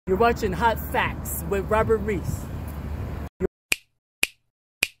You're watching Hot Facts with Robert Reese.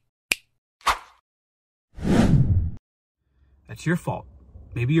 That's your fault.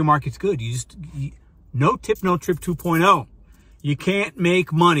 Maybe your market's good. No tip, no trip 2.0. You can't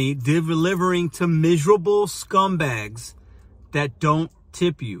make money delivering to miserable scumbags that don't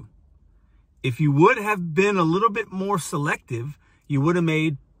tip you. If you would have been a little bit more selective, you would have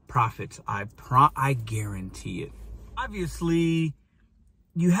made profits. I guarantee it. Obviously,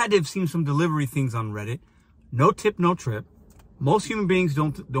 you had to have seen some delivery things on Reddit. No tip, no trip. Most human beings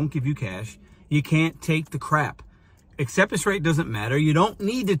don't give you cash. You can't take the crap. Acceptance rate doesn't matter. You don't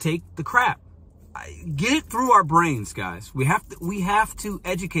need to take the crap. Get it through our brains, guys. We have to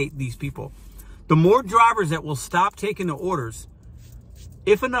educate these people. The more drivers that will stop taking the orders,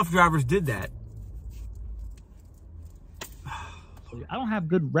 if enough drivers did that. I don't have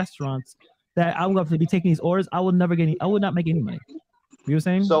good restaurants that I would have to be taking these orders. I would not make any money. You know what I'm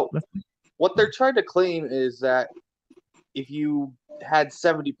saying? So what they're trying to claim is that if you had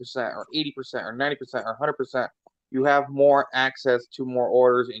 70% or 80% or 90% or 100%, you have more access to more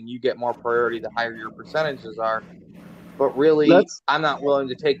orders and you get more priority the higher your percentages are. But really, I'm not willing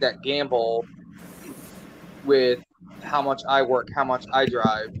to take that gamble with how much I work, how much I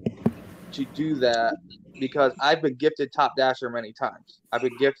drive to do that, because I've been gifted Top Dasher many times. I've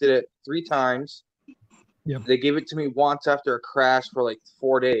been gifted it 3 times. Yep. They gave it to me once after a crash for like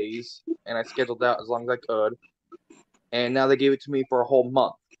 4 days, and I scheduled out as long as I could. And now they gave it to me for a whole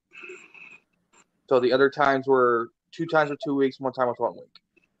month. So the other times were 2 times for 2 weeks, 1 time was 1 week.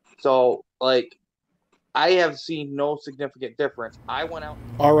 So, like, I have seen no significant difference. I went out.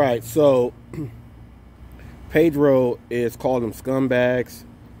 All right, so Pedro is calling them scumbags.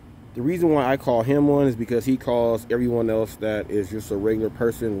 The reason why I call him one is because he calls everyone else that is just a regular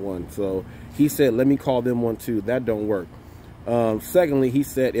person one. So he said, let me call them one too. That don't work. Secondly, he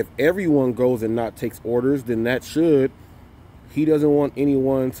said if everyone goes and not takes orders, then that should. He doesn't want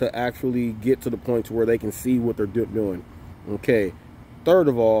anyone to actually get to the point to where they can see what they're doing. Okay. Third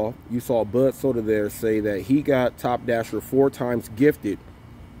of all, you saw Bud Soda there say that he got Top Dasher 4 times gifted.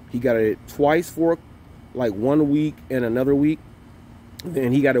 He got it twice for like 1 week and another week.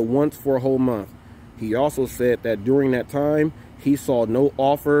 Then he got it once for a whole month. He also said that during that time, he saw no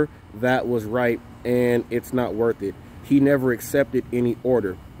offer that was right and it's not worth it. He never accepted any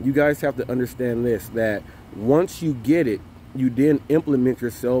order. You guys have to understand this, that once you get it, you then implement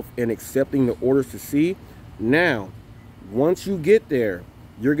yourself in accepting the orders to see. Now, once you get there,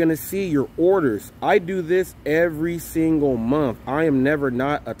 you're going to see your orders. I do this every single month. I am never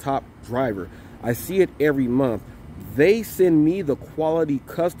not a top driver. I see it every month. They send me the quality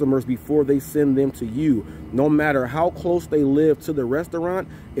customers before they send them to you. No matter how close they live to the restaurant,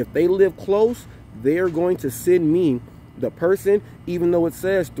 if they live close, they're going to send me the person, even though it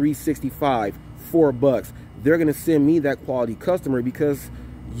says $365, $4. They're going to send me that quality customer because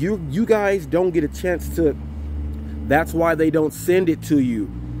you guys don't get a chance to. That's why they don't send it to you.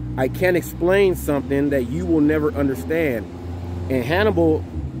 I can't explain something that you will never understand. And Hannibal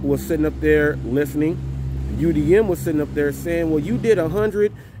was sitting up there listening. UDM was sitting up there saying, well, you did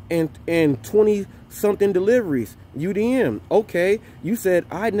 120 something deliveries. UDM, okay. You said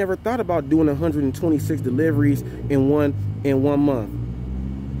I never thought about doing 126 deliveries in one month.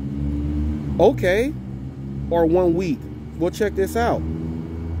 Okay. Or 1 week. Well, check this out.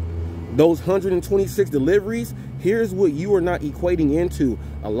 Those 126 deliveries, here's what you are not equating into.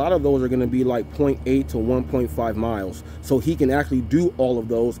 A lot of those are going to be like 0.8 to 1.5 miles. So he can actually do all of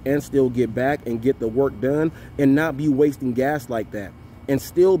those and still get back and get the work done and not be wasting gas like that. And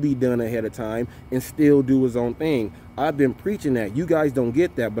still be done ahead of time and still do his own thing. I've been preaching that. You guys don't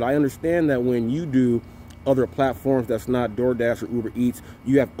get that, but I understand that when you do other platforms that's not DoorDash or Uber Eats,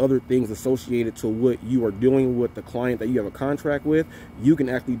 you have other things associated to what you are doing with the client that you have a contract with. You can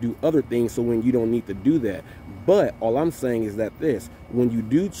actually do other things so when you don't need to do that. But all I'm saying is that when you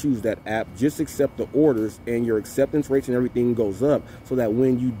do choose that app, just accept the orders and your acceptance rates and everything goes up so that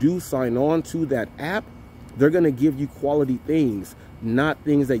when you do sign on to that app, they're going to give you quality things, not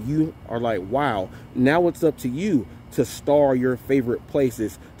things that you are like, wow. Now it's up to you to star your favorite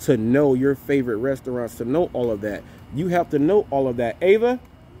places, to know your favorite restaurants, to know all of that. You have to know all of that. Ava,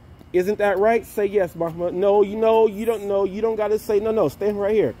 isn't that right? Say yes, Mama. No, you know, you don't know. You don't got to say no, stay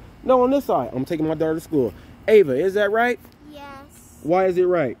right here. No, on this side. I'm taking my daughter to school. Ava, is that right? Yes. Why is it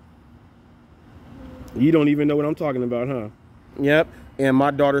right? You don't even know what I'm talking about, huh? Yep. And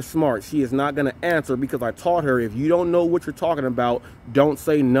my daughter's smart. She is not going to answer because I taught her if you don't know what you're talking about, don't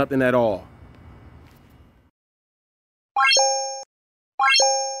say nothing at all.